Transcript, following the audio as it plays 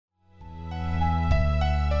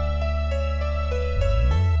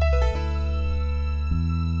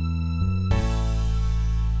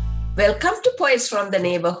Welcome to Poets from the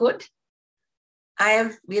Neighborhood. I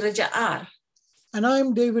am Viraja R. And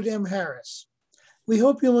I'm David M. Harris. We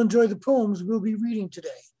hope you'll enjoy the poems we'll be reading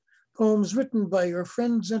today, poems written by your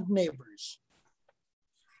friends and neighbors.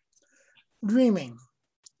 Dreaming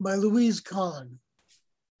by Louise Collin.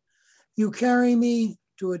 You carry me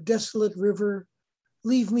to a desolate river,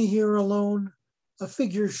 leave me here alone, a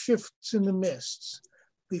figure shifts in the mists,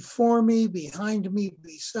 before me, behind me,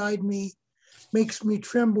 beside me, makes me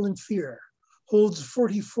tremble in fear, holds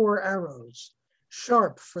 44 arrows,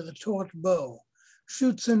 sharp for the taut bow,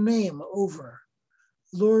 shoots a name over.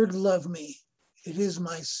 Lord, love me, it is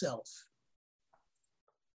myself.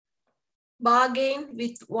 Bargain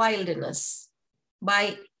with Wilderness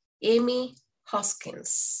by Amy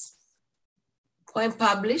Hoskins. Poem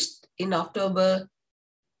published in October,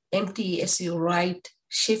 MTSU Write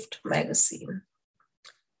Shift magazine.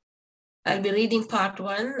 I'll be reading part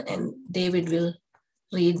 1 and David will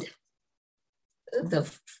read the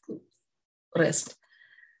rest.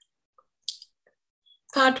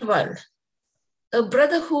 Part 1. A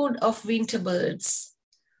brotherhood of winter birds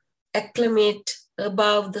acclimate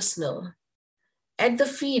above the snow. At the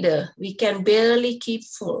feeder, we can barely keep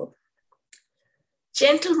full.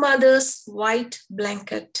 Gentle mother's white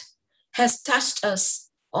blanket has touched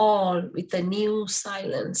us all with a new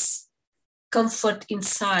silence. Comfort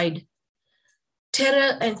inside,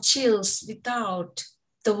 terror and chills without,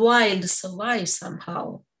 the wild survive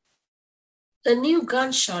somehow. A new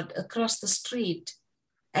gunshot across the street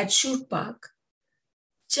at Shoot Park.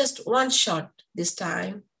 Just one shot this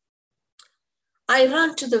time. I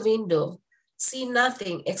run to the window, see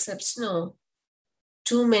nothing except snow.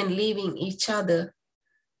 Two men leaving each other,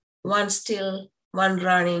 one still, one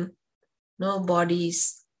running, no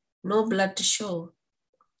bodies, no blood to show.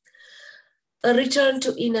 A return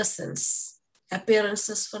to innocence.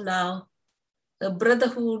 Appearances for now, a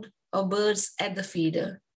brotherhood of birds at the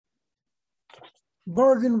feeder.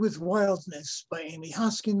 Bargain with Wildness by Amy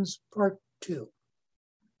Hoskins, Part 2.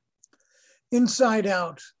 Inside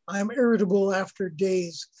out, I am irritable after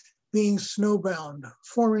days being snowbound,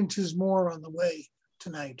 4 inches more on the way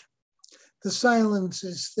tonight. The silence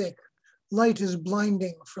is thick, light is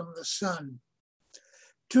blinding from the sun.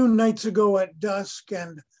 2 nights ago at dusk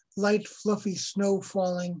and light fluffy snow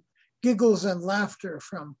falling, giggles and laughter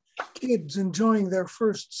from kids enjoying their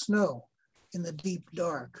first snow in the deep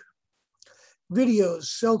dark. Videos,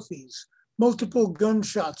 selfies, multiple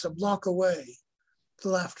gunshots a block away. The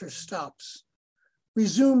laughter stops,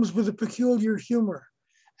 resumes with a peculiar humor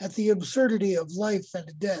at the absurdity of life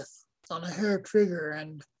and death on a hair trigger,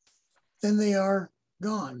 and then they are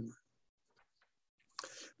gone.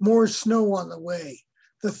 More snow on the way.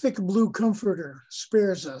 The thick blue comforter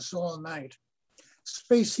spares us all night.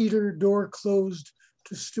 Space heater, door closed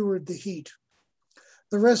to steward the heat.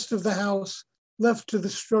 The rest of the house left to the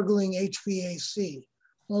struggling HVAC,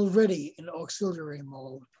 already in auxiliary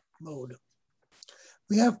mode.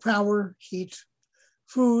 We have power, heat,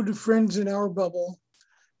 food, friends in our bubble,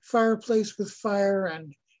 fireplace with fire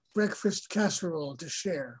and breakfast casserole to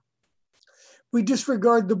share. We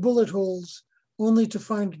disregard the bullet holes only to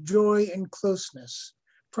find joy in closeness,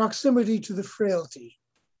 proximity to the frailty.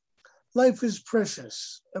 Life is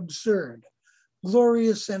precious, absurd,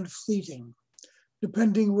 glorious and fleeting,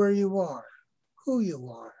 depending where you are, who you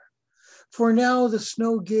are. For now, the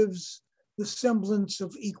snow gives the semblance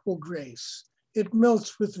of equal grace. It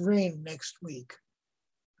melts with rain next week.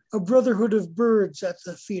 A brotherhood of birds at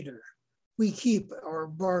the feeder. We keep our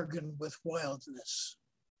bargain with wildness.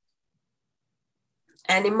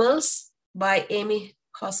 Animals by Amy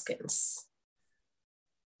Hoskins.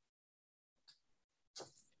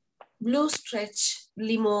 Blue stretch,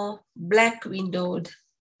 limo, black windowed,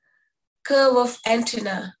 curve of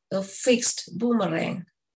antenna, a fixed boomerang.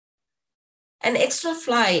 An extra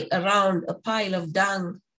fly around a pile of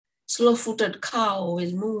dung, slow-footed cow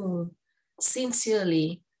will moo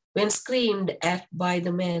sincerely when screamed at by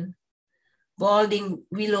the men. Balding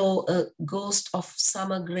willow, a ghost of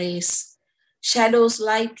summer grace, shadows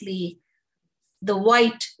lightly, the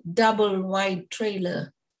white double wide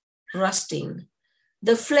trailer rusting.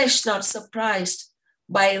 The flesh not surprised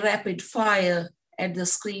by rapid fire at the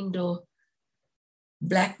screen door.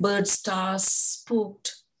 Blackbird stars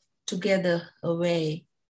spooked together away.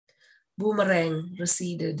 Boomerang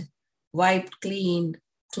receded, wiped clean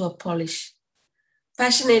to a polish.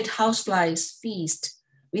 Passionate houseflies feast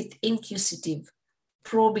with inquisitive,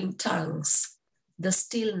 probing tongues, the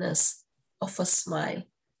stillness of a smile.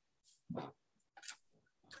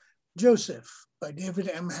 Joseph by David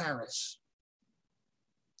M. Harris.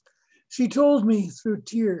 She told me through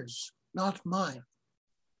tears, not mine.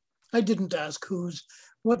 I didn't ask whose.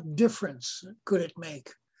 What difference could it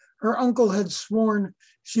make? Her uncle had sworn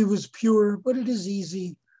she was pure, but it is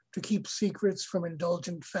easy to keep secrets from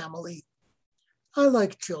indulgent family. I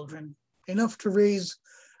like children, enough to raise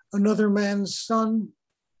another man's son.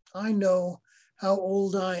 I know how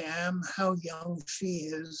old I am, how young she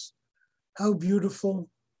is, how beautiful.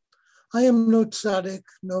 I am no tzaddik,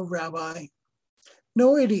 no rabbi,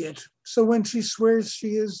 no idiot. So when she swears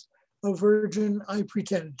she is a virgin, I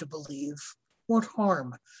pretend to believe. What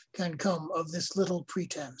harm can come of this little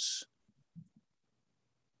pretense?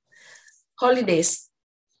 Holidays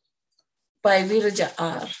by Viraja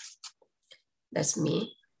R. That's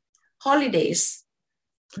me. Holidays,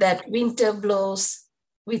 that winter blows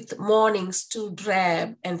with mornings too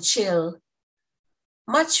drab and chill.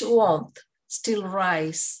 Much warmth still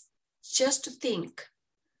rise, just to think.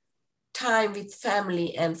 Time with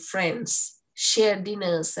family and friends, shared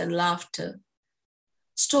dinners and laughter.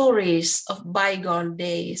 Stories of bygone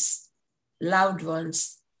days, loved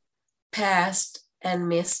ones, past and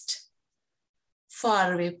missed,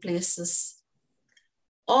 faraway places.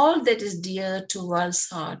 All that is dear to one's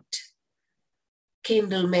heart.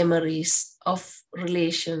 Kindle memories of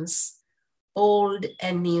relations, old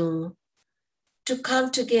and new, to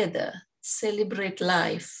come together, celebrate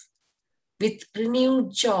life with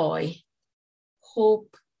renewed joy,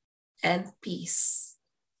 hope, and peace.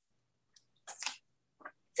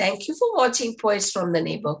 Thank you for watching Poets from the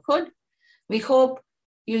Neighborhood. We hope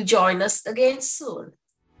you'll join us again soon.